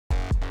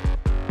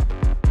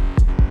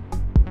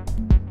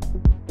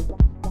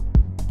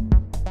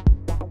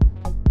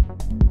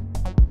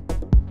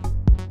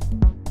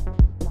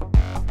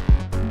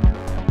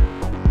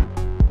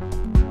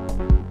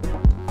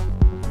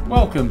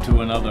Welcome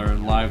to another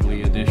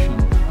lively edition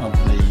of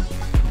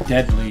the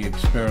Deadly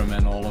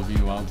Experiment, all of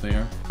you out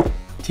there.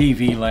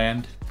 TV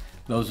land,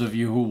 those of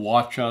you who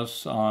watch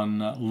us on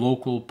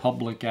local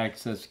public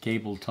access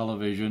cable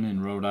television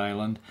in Rhode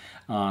Island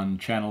on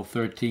channel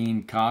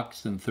 13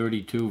 Cox and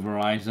 32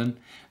 Verizon.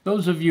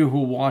 Those of you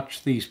who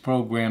watch these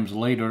programs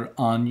later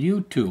on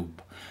YouTube.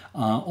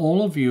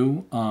 All of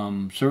you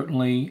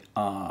certainly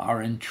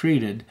are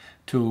entreated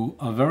to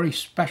a very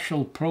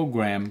special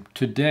program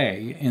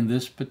today in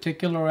this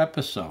particular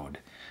episode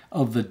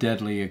of the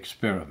Deadly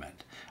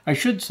Experiment. I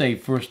should say,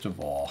 first of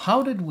all,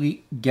 how did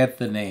we get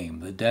the name,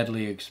 the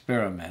Deadly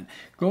Experiment?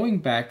 Going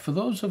back, for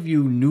those of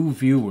you new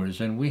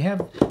viewers, and we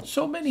have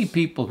so many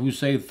people who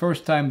say the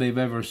first time they've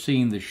ever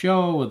seen the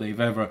show or they've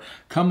ever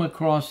come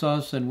across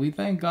us, and we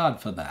thank God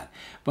for that.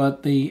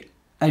 But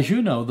as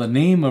you know, the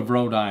name of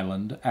Rhode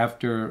Island,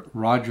 after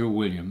Roger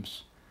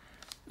Williams,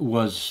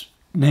 was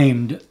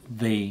named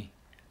the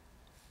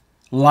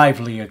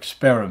Lively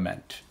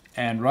Experiment.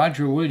 And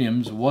Roger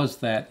Williams was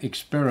that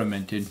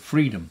experiment in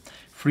freedom.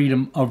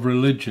 Freedom of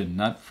religion,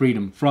 not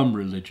freedom from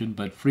religion,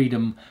 but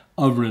freedom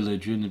of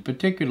religion, and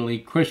particularly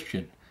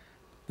Christian.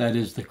 That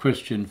is the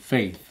Christian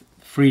faith.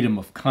 Freedom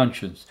of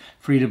conscience,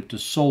 freedom to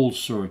soul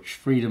search,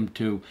 freedom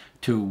to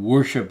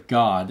worship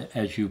God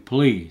as you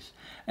please.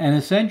 And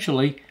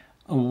essentially,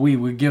 we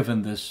were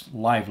given this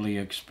lively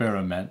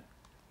experiment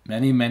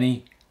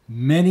many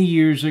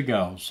years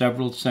ago,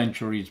 several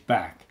centuries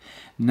back.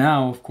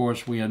 Now, of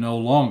course, we are no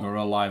longer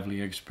a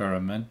lively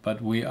experiment,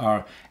 but we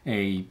are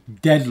a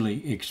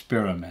deadly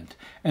experiment.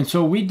 And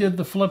so we did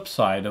the flip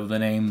side of the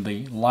name,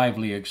 the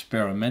lively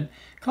experiment,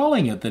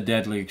 calling it the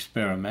deadly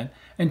experiment,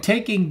 and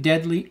taking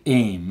deadly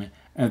aim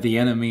at the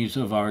enemies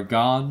of our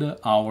God,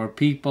 our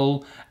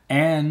people,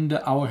 and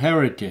our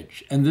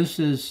heritage. And this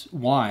is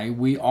why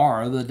we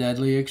are the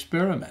deadly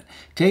experiment,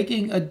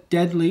 taking a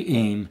deadly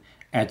aim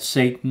at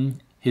Satan,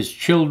 his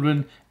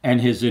children, and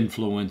his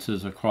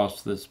influences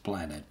across this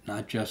planet,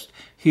 not just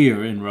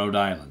here in Rhode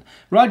Island.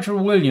 Roger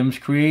Williams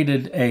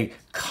created a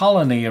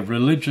colony of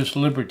religious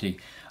liberty,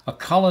 a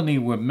colony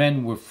where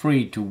men were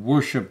free to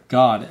worship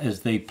God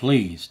as they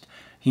pleased.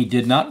 He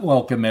did not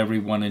welcome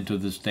everyone into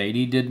the state.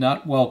 He did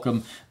not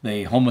welcome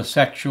the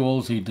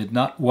homosexuals. He did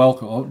not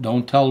welcome... Oh,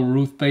 don't tell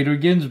Ruth Bader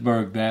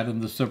Ginsburg that in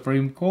the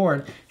Supreme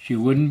Court. She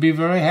wouldn't be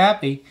very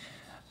happy.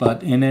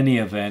 But in any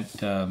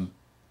event,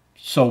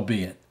 so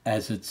be it,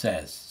 as it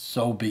says.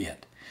 So be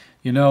it.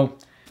 You know,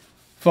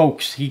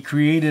 folks, he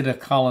created a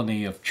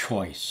colony of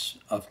choice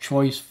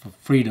for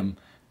freedom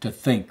to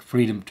think,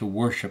 freedom to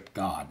worship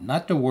God,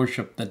 not to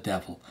worship the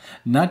devil,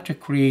 not to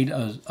create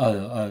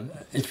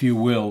if you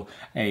will,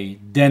 a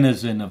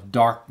denizen of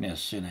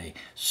darkness in a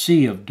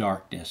sea of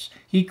darkness.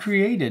 He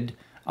created,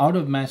 out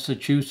of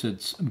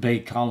Massachusetts Bay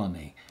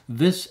Colony,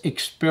 this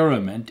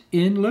experiment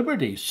in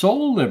liberty,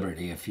 soul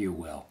liberty, if you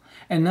will.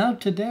 And now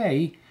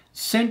today,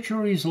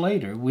 centuries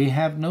later, we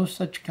have no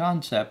such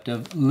concept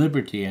of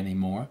liberty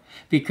anymore,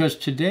 because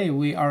today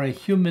we are a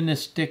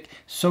humanistic,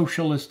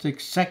 socialistic,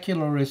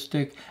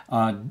 secularistic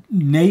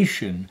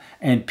nation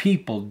and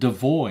people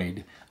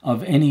devoid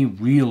of any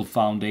real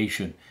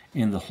foundation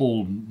in the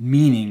whole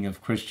meaning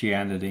of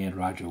Christianity and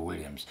Roger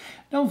Williams.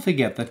 Don't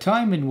forget, the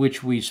time in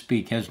which we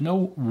speak has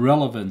no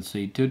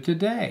relevancy to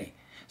today.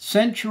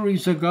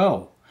 Centuries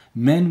ago,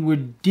 men were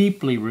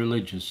deeply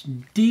religious,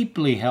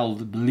 deeply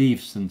held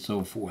beliefs and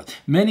so forth.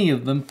 Many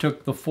of them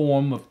took the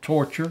form of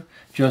torture,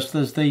 just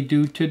as they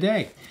do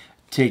today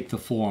take the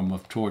form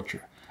of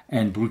torture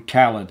and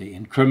brutality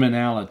and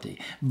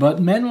criminality.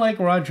 But men like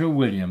Roger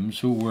Williams,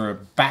 who were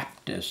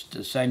Baptist,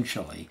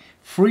 essentially,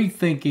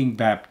 free-thinking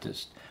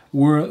Baptist,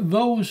 were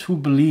those who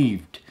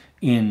believed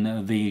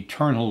in the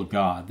eternal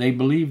God. They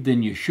believed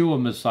in Yeshua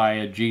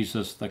Messiah,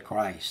 Jesus the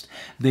Christ.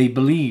 They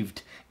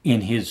believed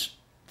in his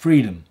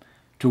freedom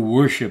to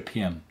worship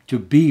him, to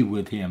be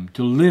with him,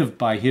 to live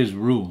by his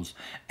rules,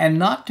 and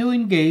not to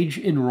engage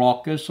in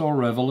raucous or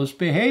revelous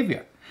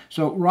behavior.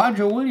 So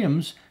Roger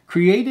Williams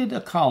created a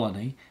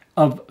colony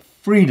of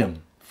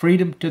freedom,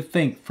 freedom to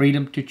think,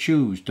 freedom to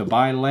choose, to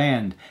buy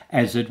land,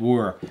 as it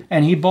were.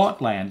 And he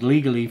bought land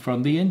legally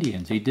from the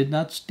Indians. He did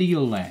not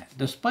steal land,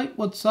 despite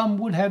what some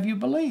would have you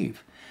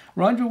believe.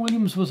 Roger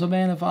Williams was a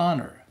man of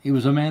honor. He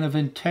was a man of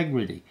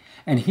integrity.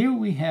 And here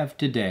we have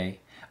today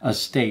a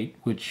state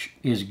which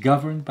is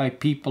governed by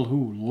people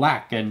who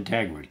lack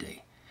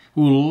integrity,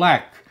 who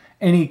lack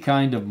any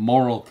kind of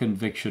moral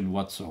conviction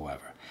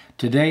whatsoever.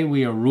 Today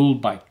we are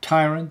ruled by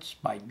tyrants,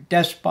 by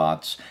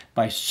despots,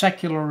 by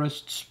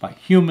secularists, by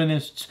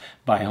humanists,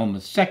 by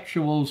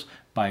homosexuals,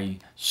 by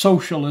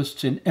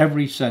socialists in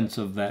every sense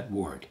of that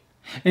word.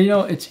 And you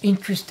know, it's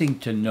interesting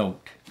to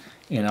note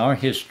in our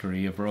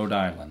history of Rhode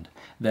Island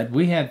that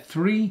we had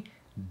three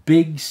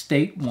big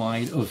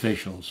statewide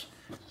officials,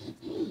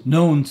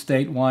 known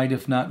statewide,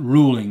 if not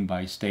ruling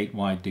by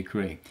statewide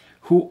decree,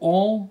 who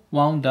all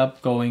wound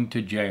up going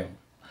to jail,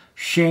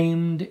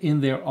 shamed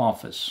in their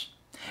office.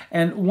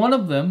 And one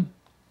of them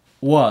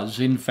was,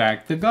 in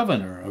fact, the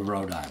governor of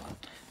Rhode Island.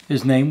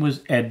 His name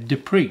was Ed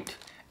DePreet.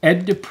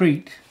 Ed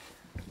DePreet,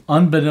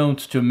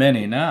 unbeknownst to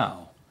many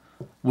now,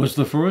 was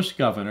the first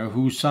governor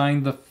who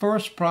signed the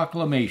first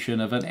proclamation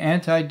of an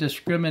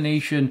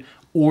anti-discrimination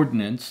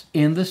ordinance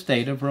in the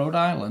state of Rhode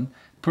Island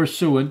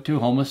pursuant to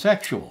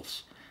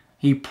homosexuals.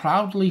 He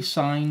proudly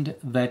signed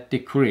that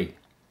decree.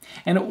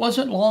 And it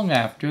wasn't long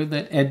after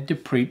that Ed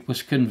DePreet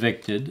was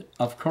convicted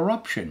of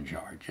corruption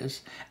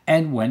charges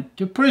and went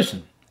to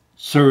prison,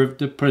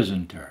 served a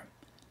prison term,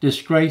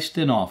 disgraced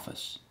in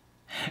office.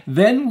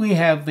 Then we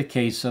have the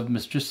case of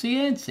Mr.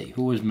 Cianci,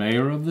 who was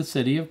mayor of the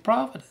city of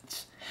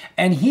Providence.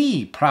 And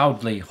he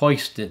proudly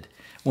hoisted,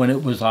 when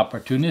it was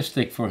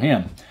opportunistic for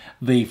him,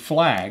 the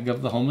flag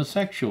of the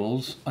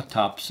homosexuals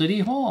atop City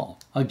Hall,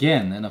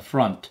 again an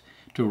affront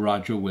to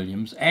Roger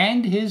Williams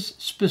and his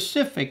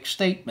specific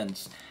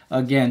statements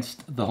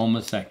against the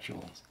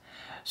homosexuals.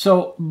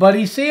 So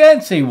Buddy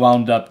Cianci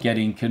wound up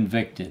getting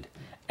convicted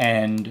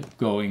and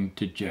going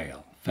to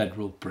jail,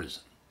 federal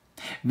prison.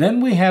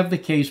 Then we have the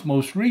case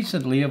most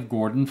recently of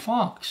Gordon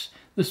Fox,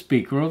 the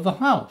Speaker of the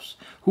House,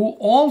 who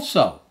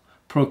also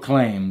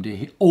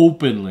proclaimed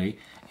openly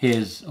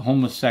his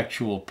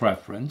homosexual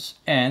preference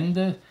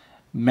and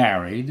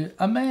married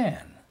a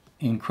man.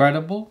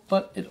 Incredible,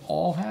 but it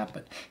all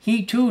happened.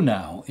 He too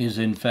now is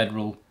in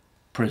federal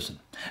prison.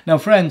 Now,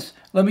 friends,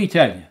 let me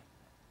tell you,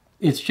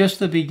 it's just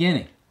the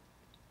beginning.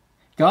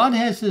 God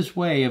has his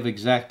way of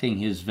exacting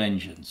his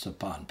vengeance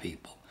upon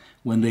people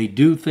when they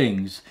do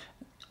things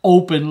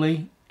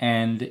openly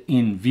and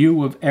in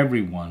view of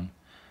everyone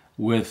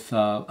with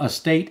a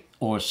state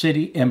or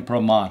city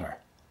imprimatur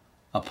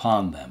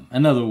upon them.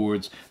 In other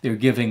words, they're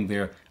giving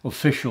their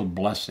official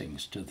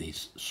blessings to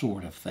these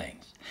sort of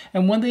things.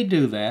 And when they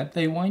do that,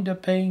 they wind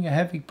up paying a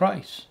heavy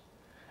price.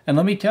 And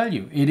let me tell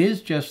you, it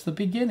is just the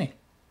beginning.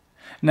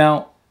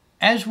 Now,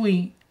 as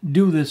we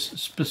do this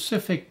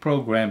specific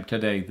program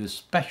today, this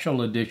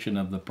special edition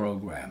of the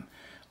program,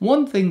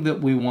 one thing that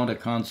we want to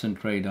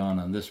concentrate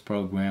on this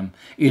program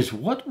is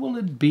what will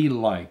it be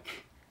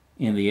like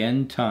in the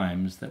end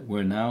times that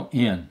we're now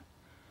in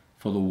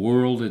for the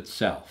world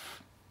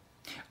itself.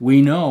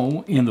 We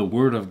know in the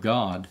Word of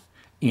God,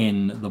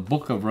 in the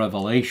book of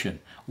Revelation,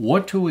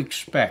 what to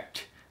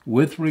expect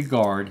with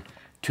regard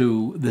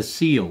to the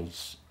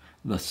seals,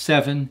 the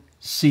 7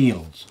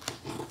 seals.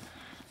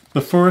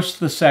 The first,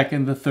 the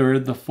second, the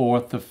third, the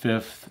fourth, the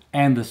fifth,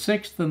 and the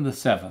 6th and the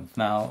 7th.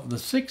 Now, the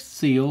 6th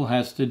seal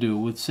has to do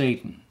with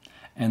Satan,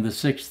 and the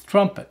 6th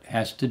trumpet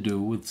has to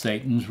do with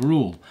Satan's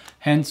rule.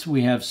 Hence,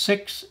 we have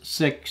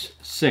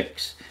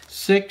 666.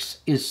 6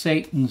 is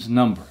Satan's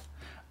number.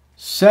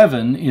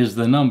 7 is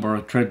the number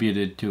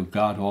attributed to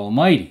God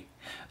Almighty.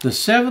 The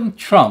 7th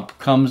trump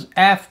comes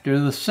after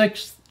the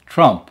 6th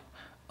trump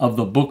of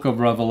the book of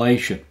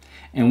Revelation.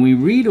 And we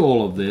read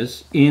all of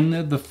this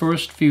in the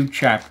first few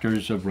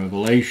chapters of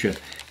Revelation,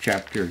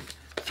 chapter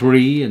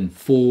 3 and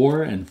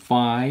 4 and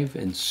 5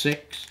 and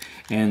 6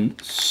 and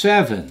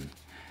 7.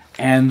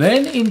 And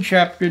then in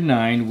chapter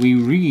 9, we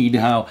read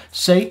how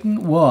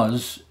Satan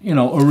was,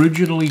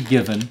 originally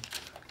given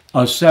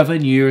a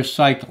 7-year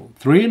cycle,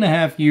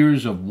 3.5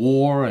 years of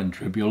war and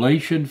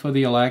tribulation for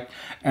the elect,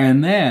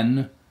 and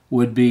then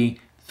would be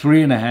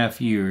 3.5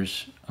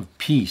 years of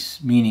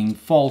peace, meaning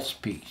false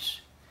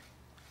peace.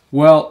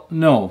 Well,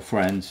 no,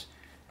 friends,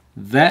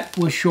 that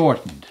was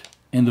shortened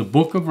in the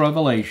book of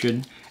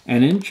Revelation,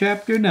 and in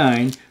chapter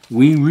 9,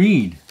 we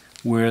read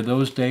where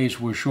those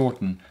days were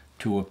shortened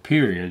to a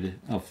period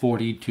of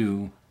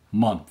 42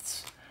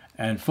 months.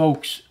 And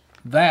folks,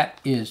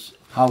 that is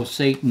how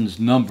Satan's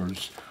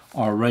numbers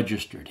are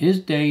registered. His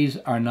days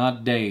are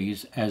not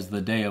days as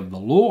the day of the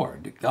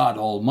Lord, God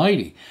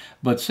Almighty,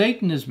 but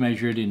Satan is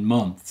measured in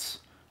months,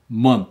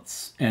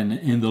 and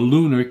in the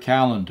lunar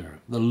calendar,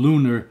 the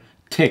lunar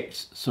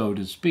ticks, so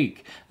to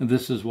speak. And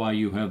this is why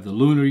you have the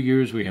lunar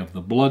years, we have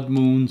the blood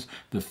moons,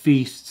 the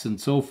feasts,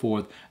 and so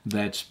forth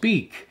that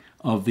speak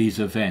of these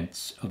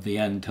events of the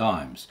end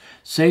times.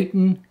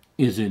 Satan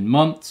is in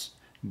months,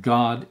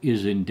 God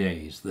is in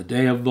days. The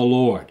day of the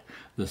Lord,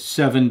 the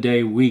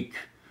 7-day week,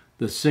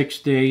 the 6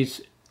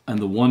 days, and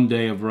the 1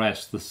 day of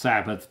rest, the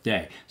Sabbath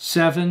day.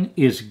 7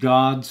 is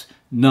God's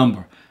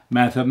number.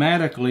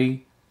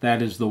 Mathematically,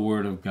 that is the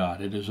Word of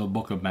God. It is a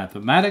book of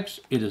mathematics.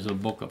 It is a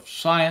book of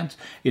science.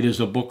 It is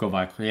a book of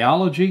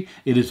archaeology.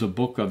 It is a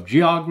book of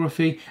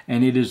geography.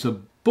 And it is a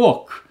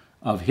book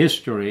of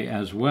history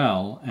as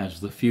well as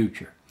the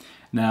future.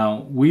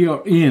 Now, we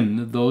are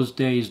in those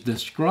days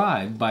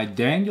described by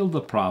Daniel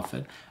the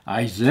prophet,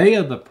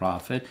 Isaiah the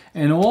prophet,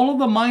 and all of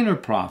the minor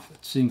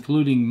prophets,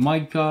 including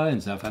Micah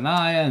and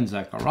Zephaniah and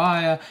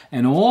Zechariah,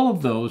 and all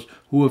of those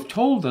who have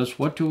told us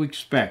what to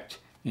expect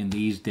in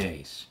these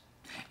days.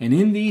 And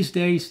in these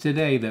days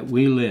today that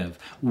we live,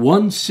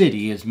 one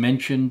city is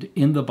mentioned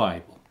in the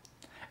Bible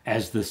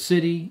as the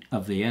city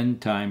of the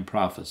end-time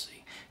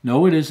prophecy.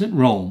 No, it isn't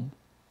Rome,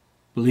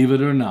 believe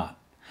it or not.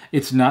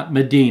 It's not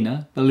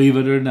Medina, believe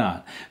it or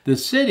not. The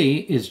city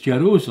is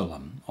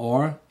Jerusalem,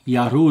 or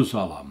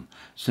Jerusalem,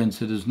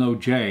 since it is no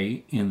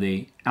J in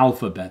the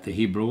alphabet, the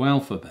Hebrew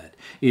alphabet.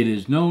 It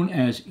is known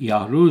as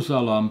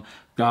Jerusalem,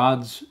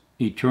 God's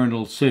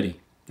eternal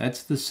city.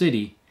 That's the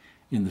city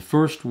in the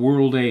first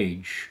world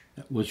age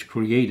was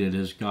created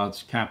as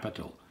God's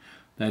capital.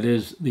 That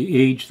is,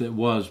 the age that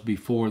was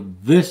before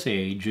this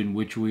age in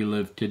which we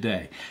live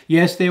today.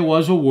 Yes, there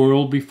was a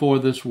world before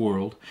this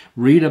world.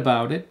 Read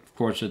about it. Of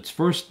course, it's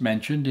first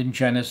mentioned in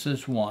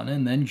Genesis 1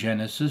 and then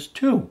Genesis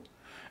 2.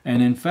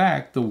 And in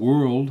fact, the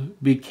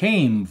world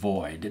became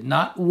void.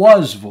 Not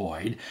was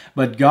void,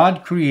 but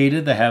God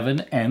created the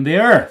heaven and the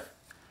earth.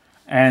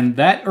 And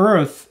that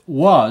earth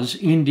was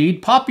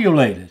indeed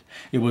populated.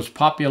 It was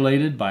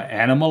populated by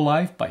animal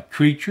life, by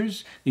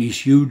creatures,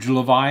 these huge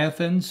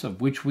leviathans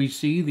of which we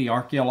see the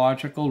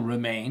archaeological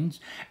remains,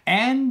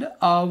 and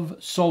of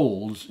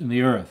souls in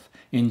the earth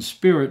in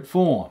spirit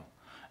form.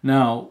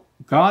 Now,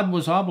 God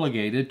was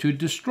obligated to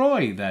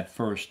destroy that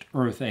first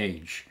earth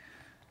age,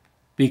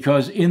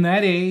 because in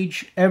that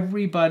age,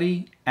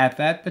 everybody at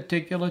that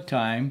particular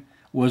time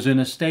was in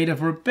a state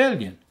of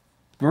rebellion,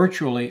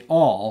 virtually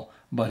all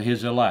but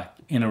his elect,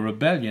 in a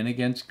rebellion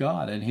against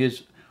God and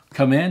his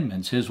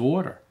commandments, his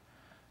order.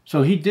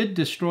 So he did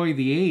destroy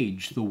the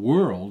age, the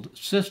world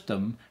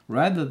system,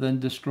 rather than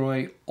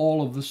destroy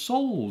all of the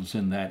souls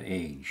in that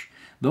age.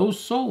 Those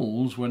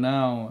souls were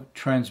now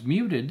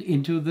transmuted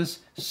into this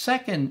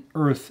second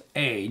earth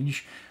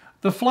age,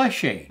 the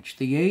flesh age,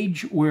 the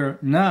age where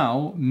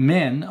now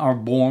men are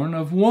born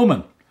of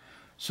woman,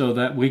 so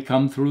that we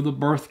come through the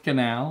birth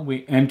canal,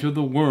 we enter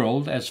the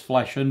world as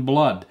flesh and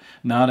blood,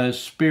 not as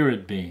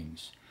spirit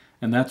beings.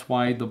 And that's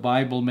why the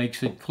Bible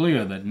makes it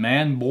clear that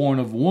man born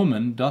of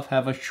woman doth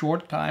have a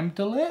short time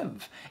to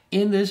live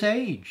in this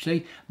age.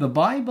 See, the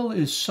Bible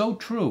is so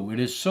true, it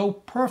is so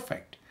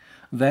perfect,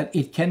 that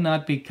it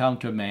cannot be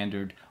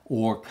countermanded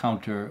or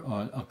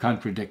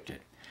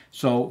contradicted.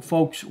 So,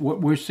 folks,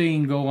 what we're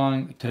seeing go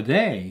on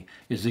today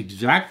is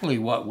exactly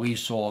what we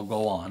saw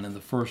go on in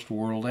the First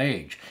World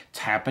Age. It's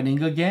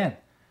happening again.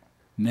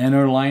 Men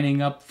are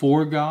lining up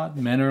for God,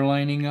 men are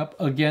lining up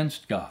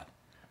against God.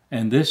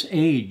 And this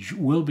age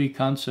will be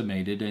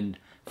consummated and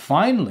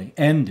finally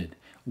ended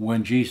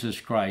when Jesus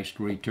Christ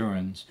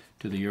returns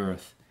to the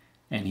earth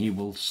and he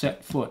will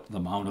set foot the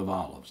Mount of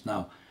Olives.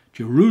 Now,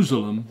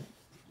 Jerusalem,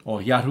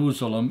 or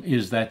Jerusalem,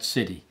 is that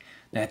city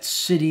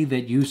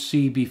that you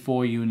see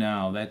before you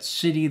now, that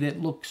city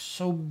that looks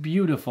so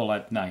beautiful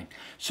at night,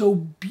 so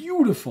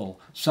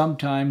beautiful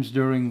sometimes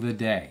during the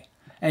day.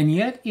 And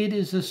yet it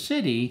is a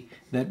city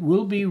that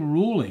will be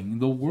ruling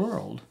the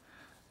world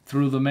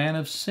through the man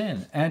of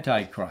sin,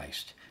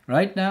 Antichrist.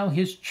 Right now,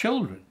 his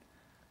children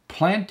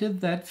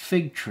planted that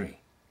fig tree,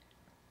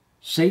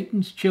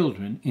 Satan's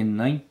children, in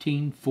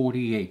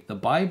 1948. The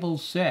Bible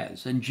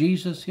says, and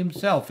Jesus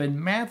himself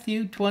in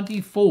Matthew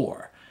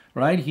 24,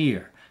 right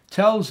here,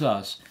 tells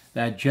us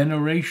that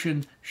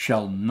generation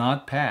shall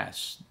not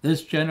pass.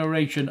 This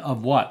generation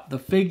of what? The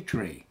fig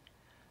tree,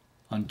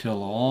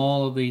 until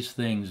all of these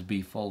things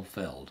be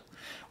fulfilled.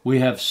 We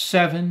have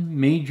 7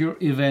 major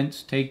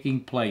events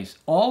taking place.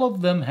 All of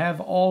them have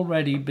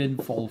already been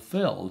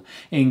fulfilled,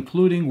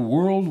 including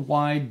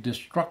worldwide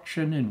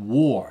destruction and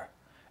war,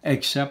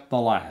 except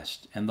the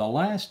last. And the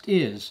last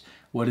is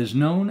what is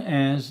known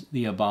as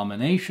the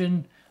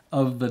abomination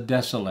of the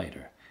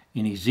desolator.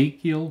 In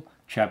Ezekiel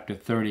chapter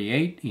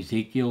 38,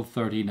 Ezekiel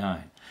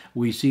 39,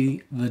 we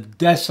see the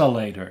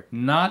desolator,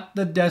 not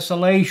the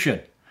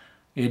desolation.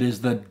 It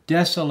is the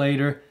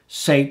desolator,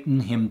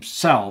 Satan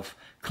himself,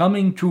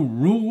 coming to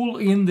rule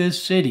in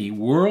this city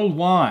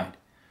worldwide,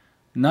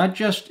 not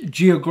just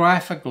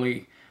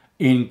geographically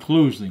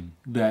including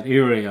that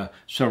area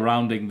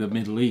surrounding the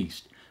Middle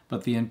East,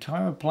 but the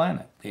entire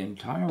planet, the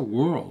entire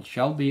world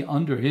shall be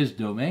under his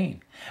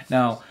domain.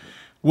 Now,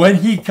 when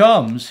he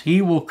comes,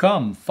 he will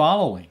come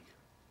following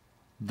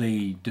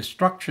the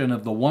destruction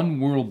of the one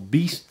world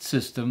beast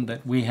system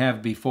that we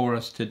have before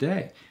us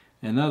today.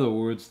 In other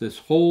words, this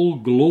whole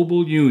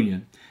global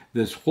union,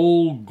 this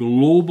whole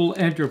global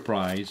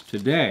enterprise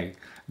today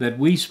that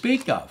we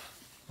speak of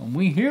when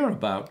we hear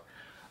about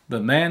the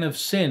man of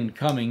sin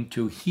coming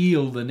to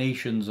heal the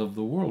nations of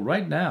the world.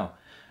 Right now,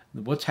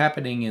 what's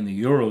happening in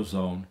the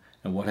Eurozone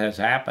and what has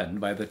happened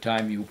by the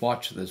time you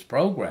watch this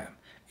program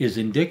is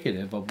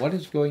indicative of what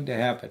is going to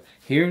happen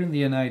here in the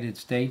United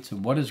States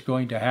and what is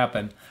going to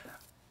happen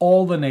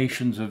all the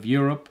nations of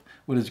Europe,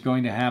 what is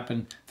going to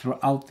happen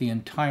throughout the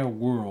entire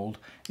world,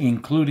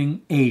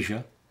 including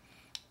Asia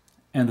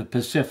and the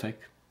Pacific,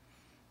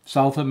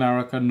 South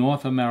America,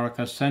 North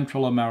America,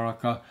 Central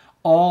America,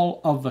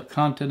 all of the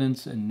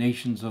continents and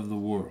nations of the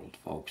world,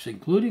 folks,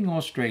 including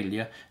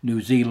Australia,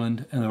 New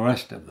Zealand, and the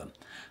rest of them.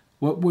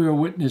 What we're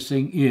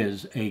witnessing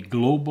is a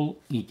global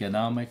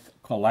economic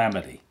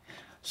calamity,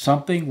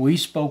 something we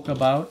spoke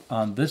about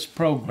on this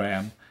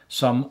program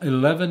some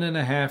 11 and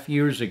a half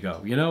years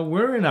ago. You know,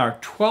 we're in our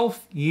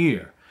 12th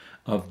year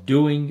of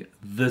doing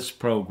this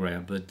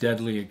program, The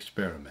Deadly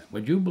Experiment.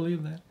 Would you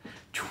believe that?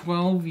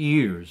 12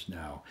 years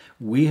now,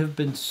 we have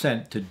been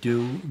sent to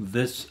do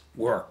this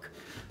work.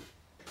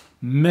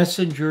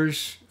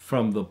 Messengers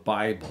from the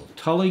Bible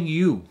telling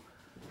you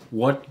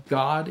what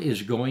God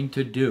is going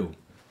to do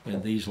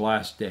in these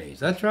last days.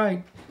 That's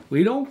right.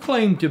 We don't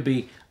claim to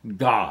be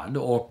God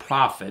or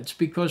prophets,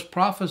 because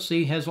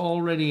prophecy has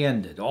already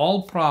ended.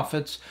 All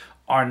prophets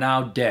are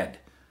now dead.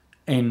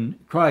 In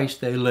Christ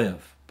they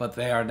live, but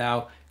they are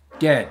now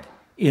dead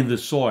in the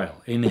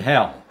soil, in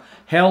hell.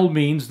 Hell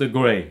means the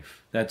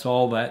grave. That's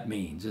all that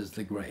means, is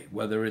the grave.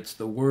 Whether it's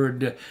the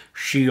word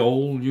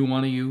Sheol you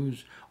want to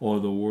use, or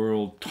the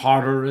word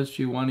Tartarus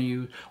you want to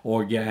use,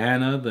 or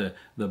Gehenna,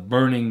 the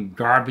burning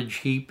garbage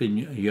heap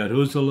in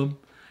Jerusalem,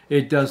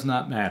 it does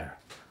not matter.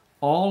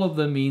 All of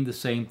them mean the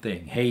same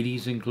thing,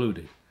 Hades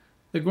included,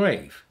 the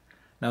grave.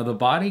 Now the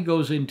body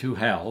goes into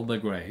hell, the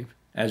grave,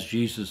 as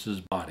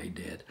Jesus' body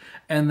did,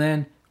 and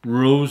then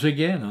rose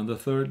again on the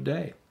third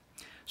day.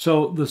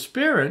 So the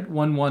spirit,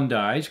 when one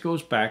dies,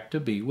 goes back to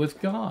be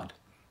with God.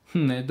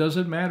 It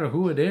doesn't matter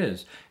who it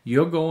is.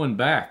 You're going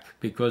back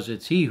because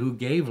it's He who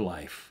gave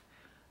life.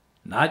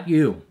 Not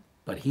you,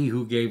 but He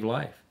who gave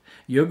life.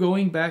 You're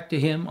going back to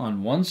Him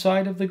on one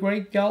side of the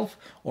great gulf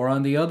or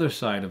on the other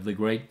side of the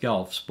great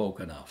gulf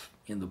spoken of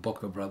in the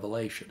book of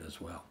Revelation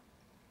as well.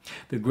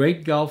 The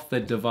great gulf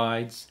that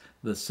divides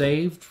the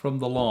saved from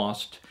the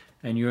lost,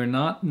 and you're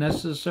not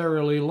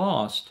necessarily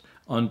lost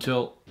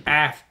until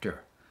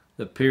after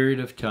the period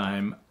of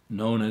time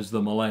known as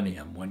the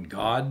millennium, when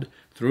God,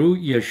 through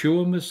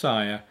Yeshua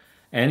Messiah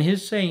and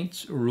His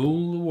saints,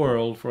 rule the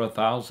world for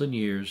 1,000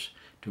 years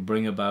to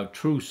bring about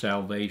true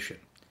salvation.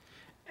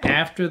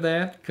 After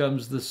that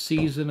comes the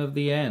season of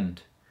the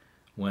end,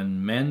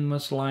 when men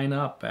must line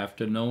up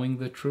after knowing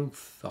the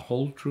truth, the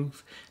whole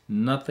truth,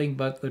 nothing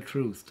but the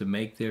truth, to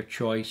make their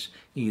choice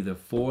either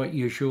for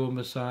Yeshua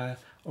Messiah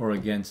or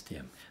against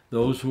Him.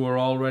 Those who are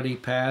already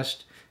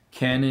past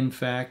can in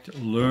fact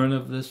learn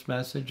of this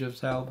message of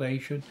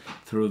salvation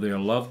through their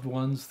loved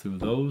ones, through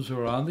those who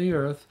are on the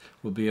earth.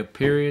 Will be a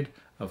period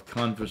of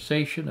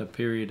conversation, a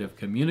period of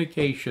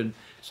communication,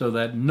 so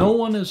that no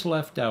one is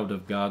left out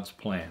of God's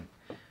plan.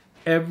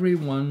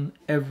 Everyone,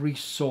 every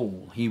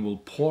soul, He will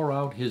pour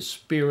out His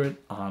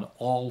Spirit on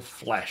all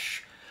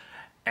flesh,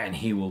 and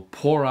He will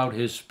pour out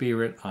His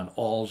Spirit on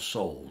all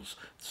souls,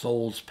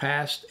 souls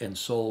past and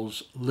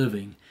souls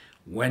living,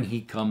 when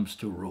He comes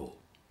to rule.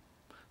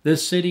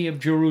 This city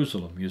of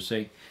Jerusalem, you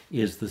see,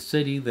 is the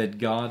city that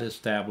God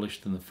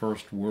established in the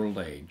first world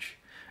age.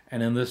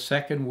 And in the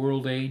second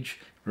world age,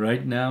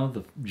 right now,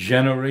 the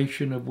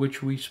generation of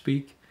which we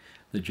speak,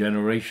 the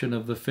generation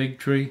of the fig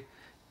tree,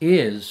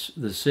 is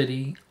the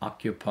city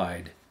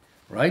occupied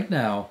right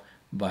now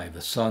by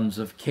the sons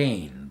of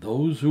Cain,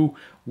 those who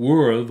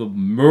were the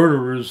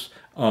murderers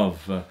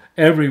of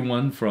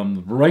everyone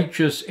from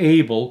righteous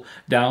Abel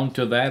down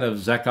to that of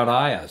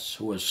Zacharias,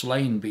 who was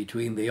slain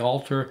between the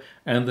altar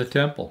and the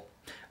temple.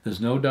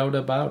 There's no doubt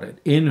about it.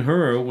 In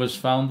her was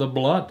found the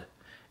blood.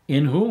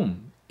 In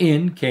whom?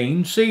 In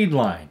Cain's seed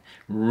line.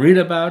 Read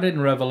about it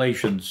in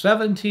Revelation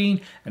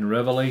 17 and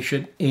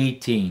Revelation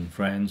 18,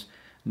 friends.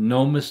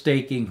 No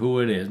mistaking who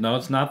it is. No,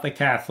 it's not the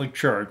Catholic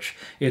Church.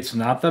 It's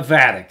not the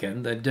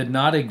Vatican, that did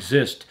not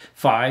exist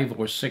 5,000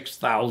 or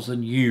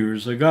 6,000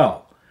 years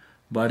ago.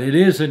 But it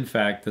is, in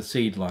fact, the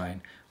seed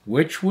line,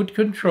 which would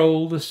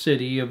control the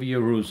city of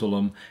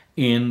Jerusalem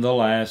in the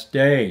last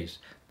days.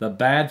 The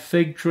bad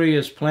fig tree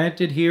is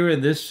planted here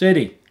in this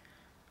city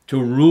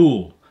to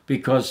rule,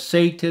 because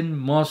Satan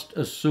must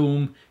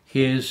assume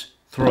his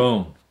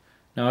throne.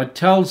 Now it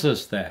tells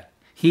us that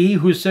he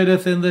who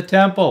sitteth in the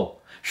temple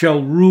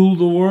shall rule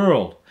the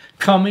world,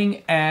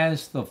 coming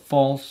as the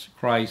false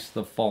Christ,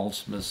 the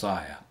false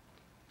Messiah,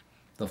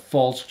 the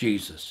false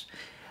Jesus.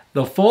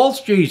 The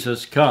false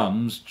Jesus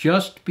comes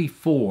just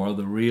before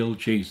the real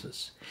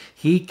Jesus.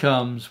 He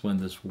comes when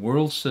this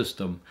world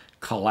system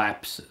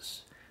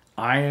collapses.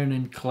 Iron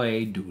and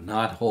clay do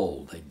not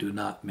hold, they do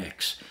not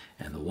mix.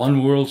 And the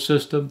one world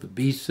system, the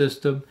beast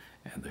system,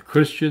 and the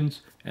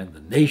Christians and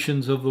the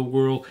nations of the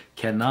world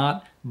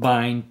cannot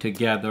bind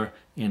together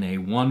in a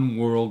one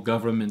world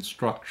government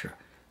structure.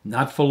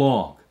 Not for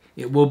long.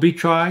 It will be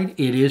tried.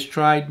 It is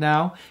tried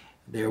now.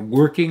 They're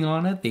working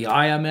on it. The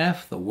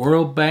IMF, the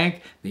World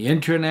Bank, the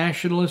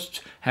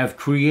internationalists have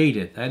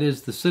created, that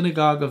is the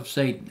synagogue of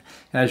Satan,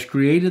 has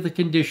created the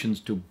conditions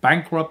to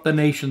bankrupt the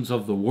nations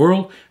of the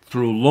world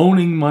through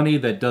loaning money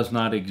that does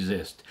not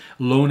exist,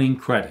 loaning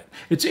credit.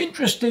 It's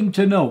interesting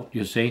to note,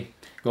 you see,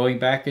 going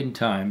back in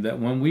time, that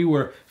when we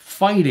were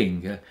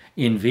fighting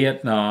in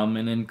Vietnam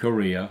and in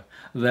Korea,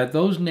 that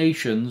those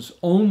nations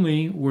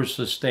only were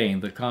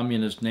sustained, the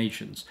communist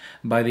nations,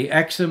 by the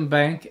Exim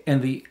Bank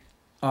and the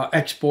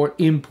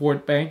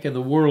Export-Import Bank and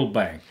the World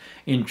Bank,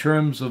 in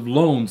terms of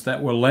loans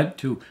that were lent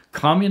to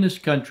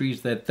communist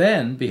countries that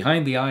then,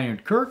 behind the Iron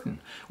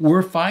Curtain,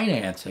 were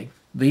financing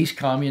these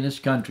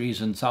communist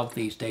countries in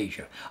Southeast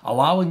Asia,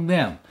 allowing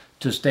them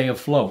to stay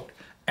afloat.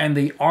 And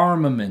the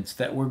armaments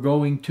that were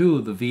going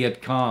to the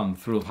Viet Cong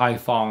through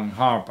Haiphong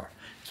Harbor,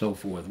 so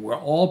forth, were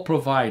all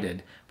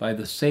provided by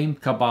the same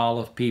cabal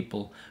of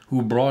people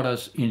who brought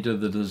us into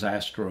the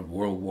disaster of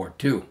World War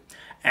II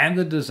and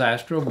the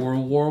disaster of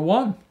World War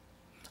I,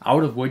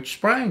 out of which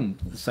sprang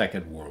the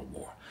Second World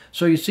War.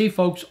 So you see,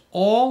 folks,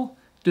 all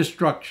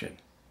destruction,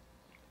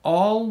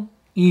 all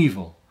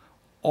evil,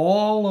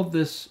 all of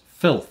this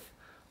filth,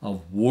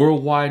 of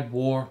worldwide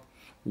war,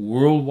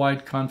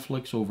 worldwide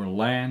conflicts over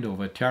land,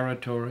 over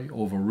territory,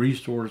 over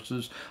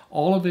resources.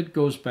 All of it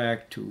goes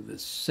back to the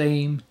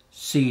same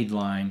seed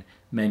line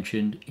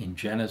mentioned in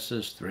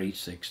Genesis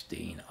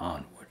 3:16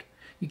 onward.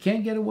 You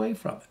can't get away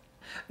from it.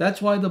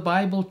 That's why the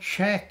Bible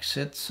checks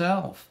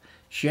itself.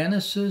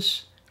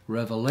 Genesis,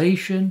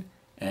 Revelation,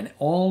 and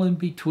all in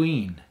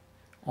between,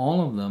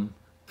 all of them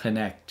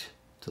connect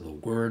to the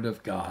Word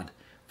of God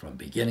from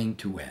beginning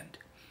to end.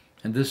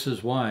 And this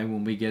is why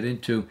when we get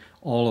into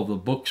all of the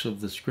books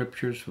of the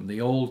Scriptures, from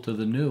the Old to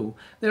the New,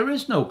 there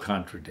is no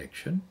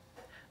contradiction.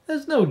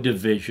 There's no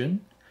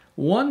division.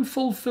 One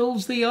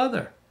fulfills the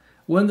other.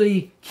 When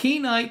the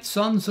Kenite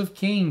sons of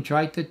Cain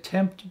tried to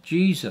tempt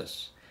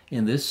Jesus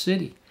in this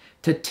city,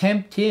 to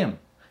tempt him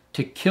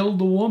to kill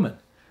the woman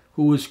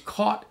who was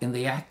caught in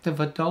the act of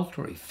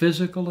adultery,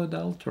 physical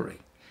adultery,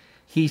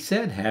 he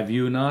said, have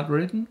you not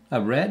read?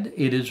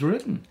 It is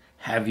written.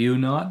 Have you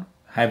not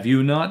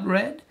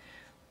read?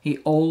 He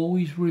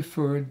always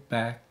referred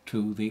back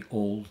to the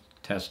Old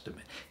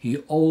Testament. He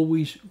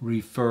always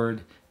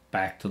referred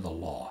back to the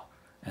law,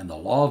 and the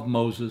law of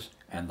Moses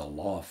and the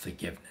law of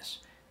forgiveness.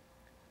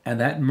 And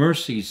that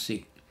mercy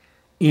seat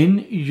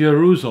in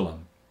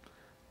Jerusalem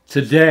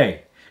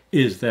today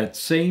is that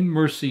same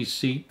mercy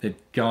seat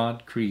that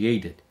God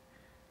created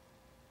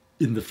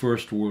in the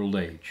first world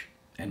age.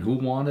 And who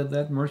wanted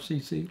that mercy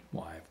seat?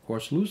 Why, of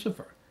course,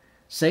 Lucifer,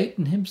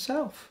 Satan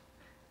himself,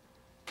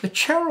 the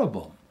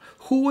cherubim,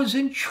 who was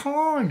in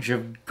charge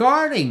of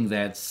guarding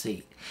that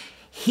seat.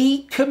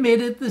 He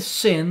committed the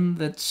sin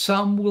that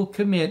some will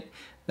commit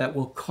that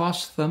will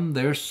cost them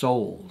their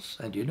souls.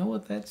 And you know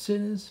what that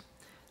sin is?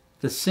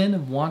 The sin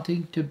of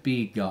wanting to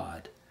be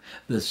God.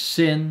 The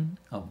sin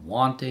of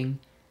wanting,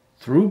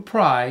 through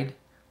pride,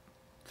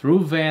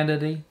 through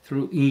vanity,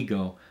 through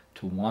ego,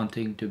 to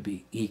wanting to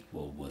be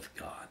equal with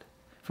God.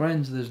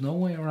 Friends, there's no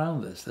way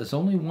around this. There's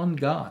only one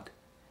God.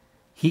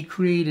 He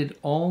created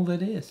all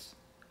that is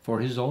for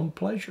his own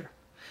pleasure.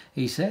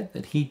 He said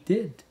that he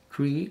did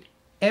create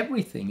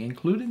everything,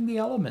 including the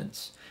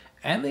elements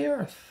and the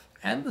earth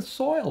and the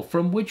soil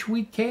from which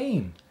we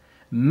came.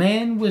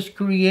 Man was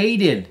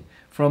created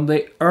from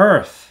the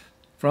earth,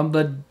 from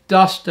the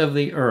dust of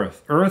the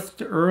earth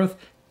to earth,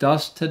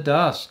 dust to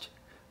dust.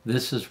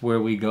 This is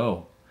where we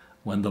go.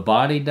 When the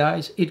body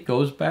dies, it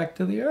goes back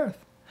to the earth.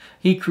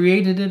 He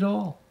created it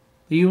all,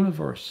 the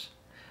universe.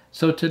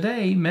 So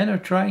today, men are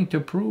trying to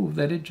prove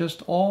that it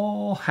just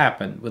all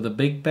happened with a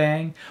big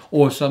bang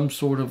or some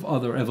sort of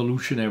other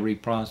evolutionary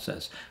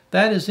process.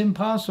 That is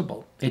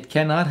impossible. It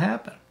cannot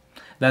happen.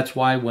 That's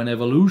why when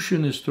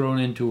evolution is thrown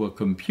into a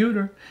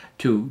computer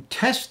to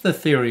test the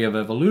theory of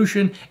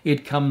evolution,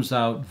 it comes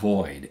out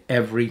void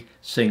every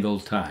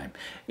single time.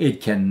 It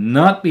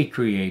cannot be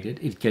created.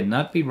 It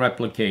cannot be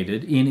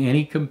replicated in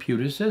any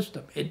computer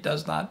system. It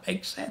does not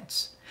make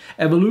sense.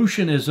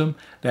 Evolutionism,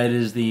 that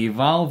is the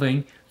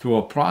evolving through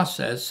a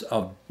process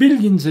of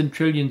billions and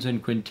trillions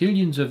and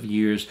quintillions of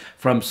years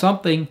from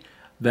something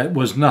that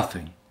was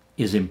nothing,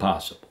 is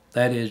impossible.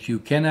 That is, you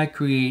cannot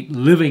create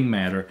living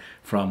matter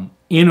from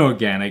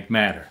inorganic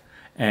matter.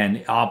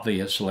 And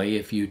obviously,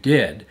 if you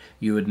did,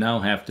 you would now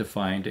have to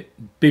find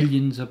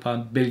billions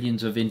upon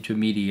billions of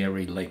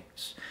intermediary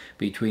links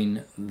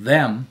between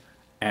them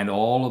and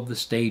all of the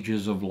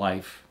stages of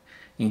life,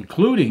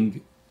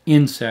 including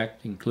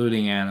insect,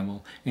 including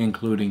animal,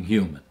 including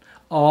human.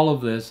 All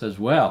of this as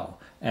well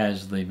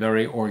as the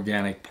very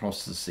organic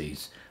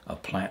processes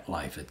of plant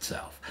life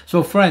itself.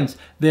 So friends,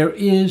 there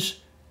is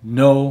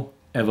no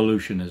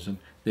evolutionism.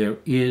 There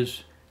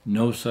is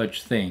no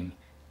such thing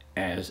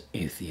as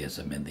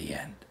atheism in the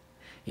end.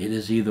 It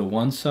is either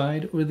one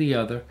side or the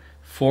other,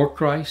 for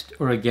Christ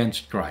or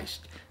against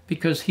Christ,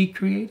 because he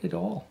created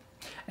all.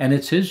 And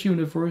it's his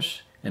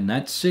universe, and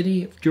that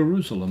city of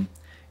Jerusalem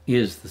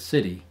is the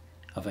city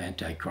of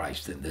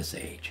Antichrist in this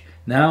age.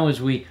 Now,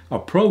 as we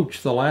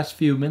approach the last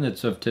few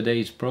minutes of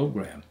today's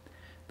program,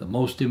 the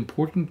most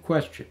important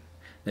question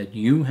that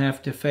you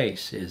have to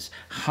face is,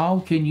 how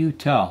can you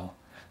tell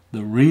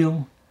the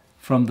real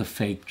from the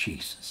fake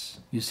Jesus?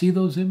 You see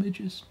those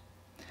images?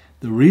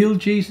 The real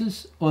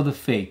Jesus or the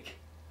fake?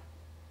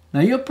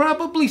 Now, you're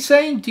probably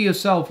saying to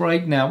yourself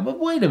right now, but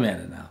wait a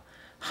minute now.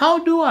 How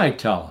do I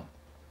tell them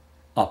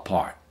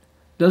apart?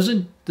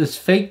 Doesn't this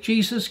fake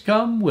Jesus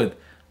come with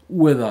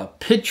a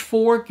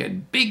pitchfork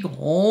and big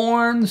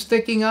horns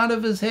sticking out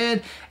of his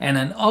head and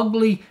an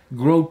ugly,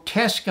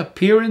 grotesque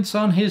appearance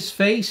on his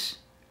face?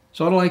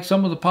 Sort of like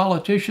some of the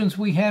politicians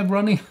we have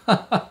running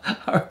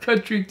our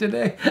country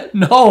today?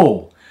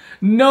 No,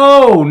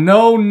 no,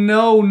 no,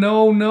 no,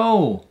 no,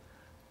 no.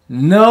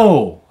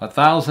 No,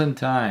 1,000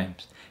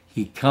 times.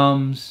 He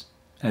comes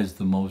as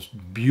the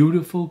most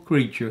beautiful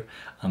creature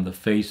on the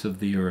face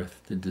of the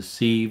earth to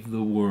deceive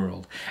the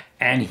world.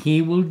 And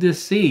he will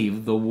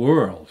deceive the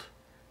world.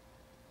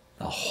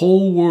 The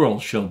whole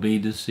world shall be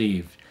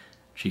deceived,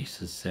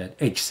 Jesus said,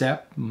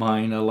 except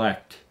mine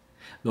elect,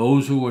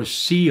 those who are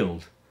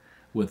sealed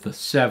with the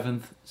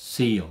seventh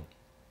seal.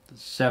 The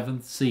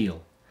seventh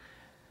seal.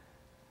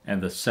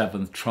 And the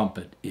seventh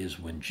trumpet is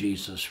when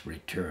Jesus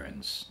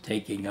returns,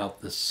 taking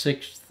out the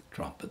sixth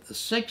trumpet. The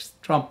sixth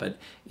trumpet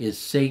is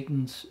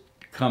Satan's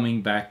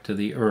coming back to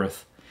the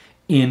earth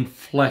in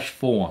flesh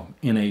form,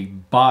 in a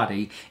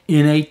body,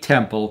 in a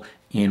temple.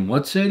 In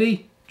what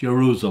city?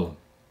 Jerusalem.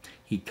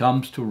 He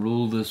comes to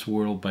rule this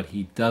world, but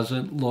he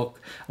doesn't look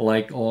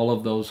like all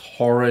of those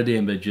horrid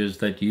images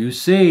that you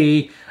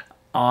see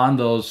on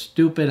those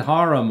stupid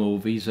horror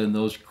movies and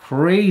those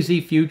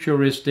crazy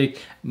futuristic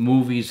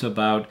movies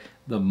about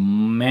the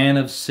man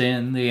of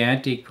sin, the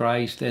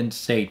Antichrist, and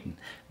Satan.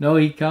 No,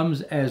 he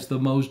comes as the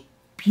most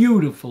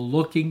beautiful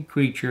looking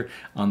creature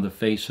on the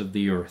face of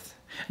the earth.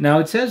 Now,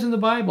 it says in the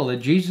Bible that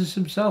Jesus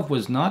himself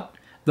was not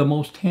the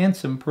most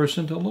handsome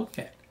person to look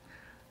at,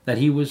 that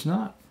he was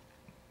not.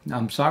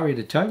 I'm sorry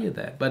to tell you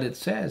that, but it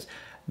says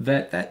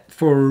that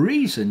for a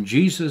reason,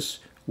 Jesus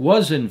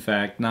was in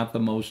fact not the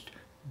most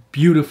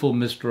beautiful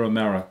Mr.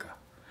 America.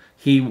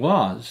 He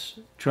was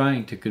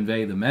trying to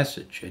convey the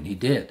message, and he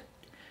did,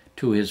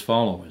 to his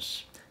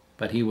followers.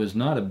 But he was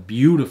not a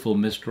beautiful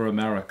Mr.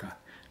 America.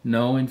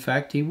 No, in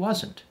fact, he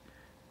wasn't.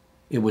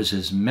 It was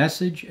his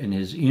message and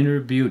his inner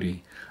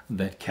beauty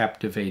that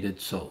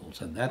captivated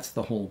souls, and that's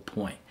the whole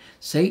point.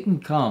 Satan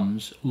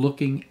comes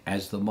looking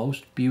as the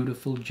most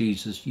beautiful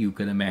Jesus you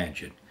can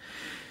imagine.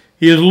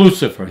 He is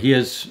Lucifer. He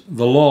is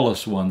the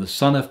lawless one, the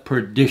son of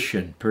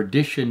perdition.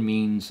 Perdition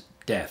means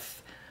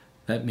death.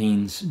 That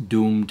means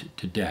doomed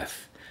to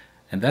death.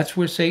 And that's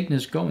where Satan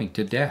is going,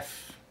 to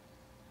death.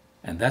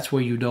 And that's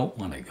where you don't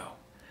want to go.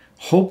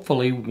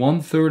 Hopefully,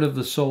 1/3 of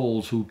the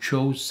souls who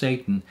chose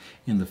Satan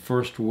in the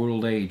first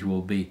world age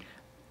will be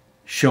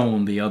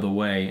shown the other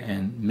way,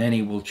 and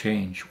many will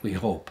change, we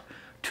hope.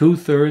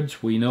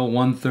 2/3, we know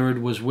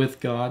 1/3 was with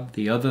God.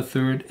 The other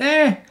third,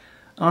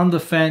 on the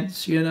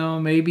fence,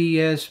 maybe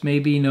yes,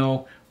 maybe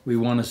no. We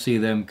want to see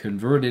them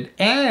converted.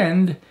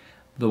 And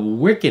the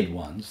wicked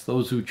ones,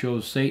 those who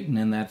chose Satan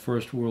in that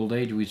first world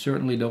age, we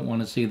certainly don't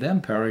want to see them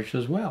perish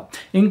as well,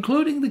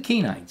 including the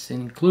Kenites,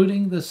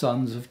 including the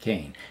sons of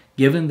Cain,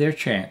 given their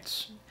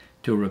chance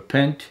to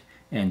repent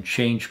and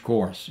change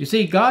course. You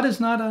see, God is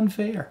not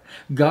unfair.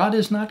 God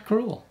is not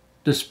cruel,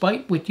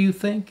 despite what you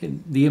think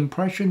and the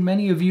impression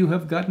many of you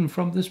have gotten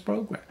from this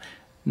program.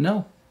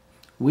 No,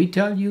 we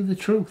tell you the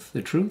truth.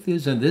 The truth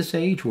is, in this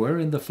age, we're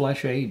in the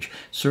flesh age.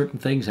 Certain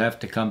things have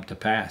to come to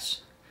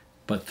pass.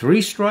 But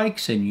 3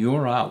 strikes and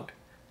you're out.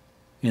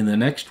 In the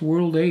next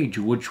world age,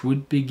 which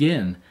would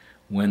begin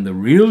when the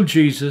real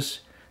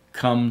Jesus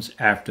comes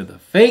after the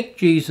fake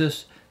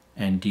Jesus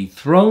and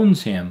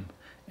dethrones him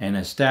and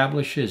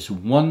establishes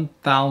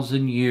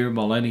 1,000-year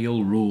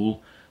millennial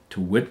rule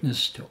to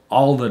witness to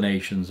all the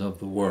nations of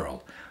the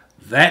world.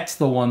 That's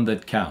the one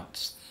that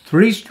counts.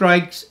 3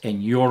 strikes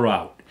and you're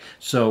out.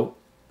 So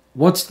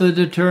what's the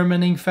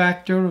determining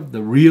factor of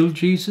the real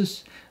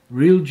Jesus?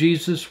 Real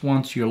Jesus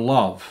wants your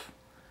love.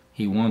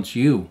 He wants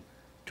you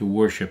to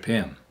worship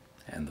him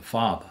and the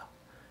Father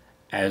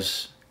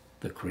as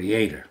the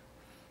Creator,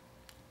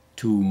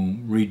 to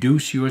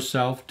reduce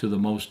yourself to the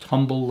most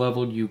humble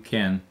level you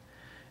can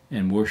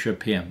and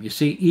worship him. You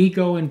see,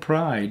 ego and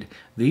pride,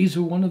 these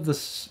are one of the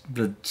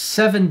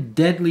 7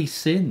 deadly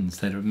sins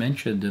that are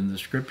mentioned in the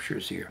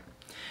scriptures here.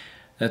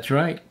 That's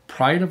right,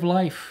 pride of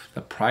life,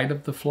 the pride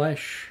of the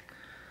flesh,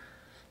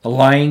 the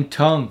lying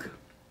tongue,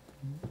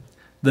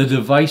 the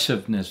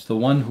divisiveness, the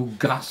one who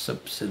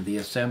gossips in the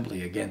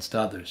assembly against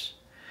others,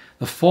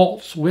 the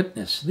false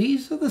witness.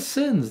 These are the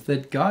sins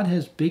that God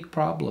has big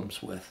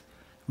problems with,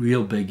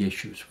 real big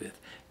issues with.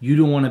 You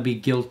don't want to be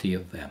guilty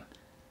of them.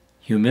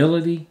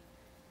 Humility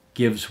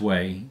gives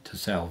way to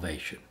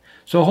salvation.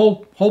 So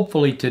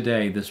hopefully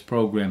today this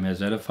program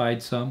has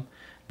edified some,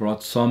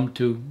 brought some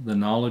to the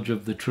knowledge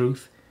of the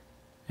truth,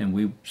 and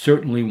we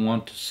certainly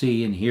want to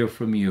see and hear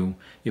from you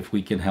if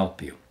we can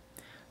help you.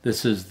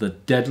 This is The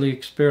Deadly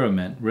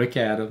Experiment. Rick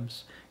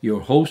Adams,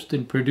 your host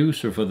and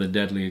producer for The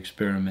Deadly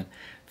Experiment,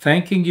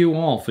 thanking you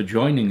all for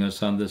joining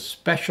us on this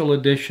special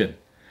edition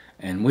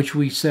in which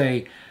we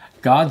say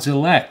God's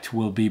elect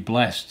will be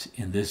blessed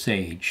in this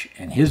age.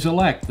 And his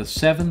elect, the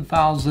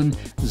 7,000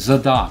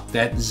 Zadok,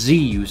 that Z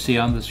you see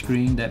on the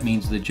screen, that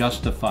means the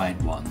justified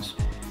ones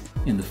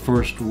in the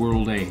first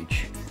world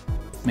age.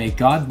 May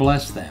God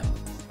bless them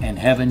and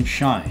heaven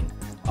shine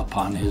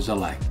upon his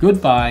elect.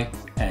 Goodbye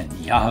and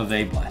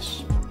Yahweh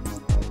bless.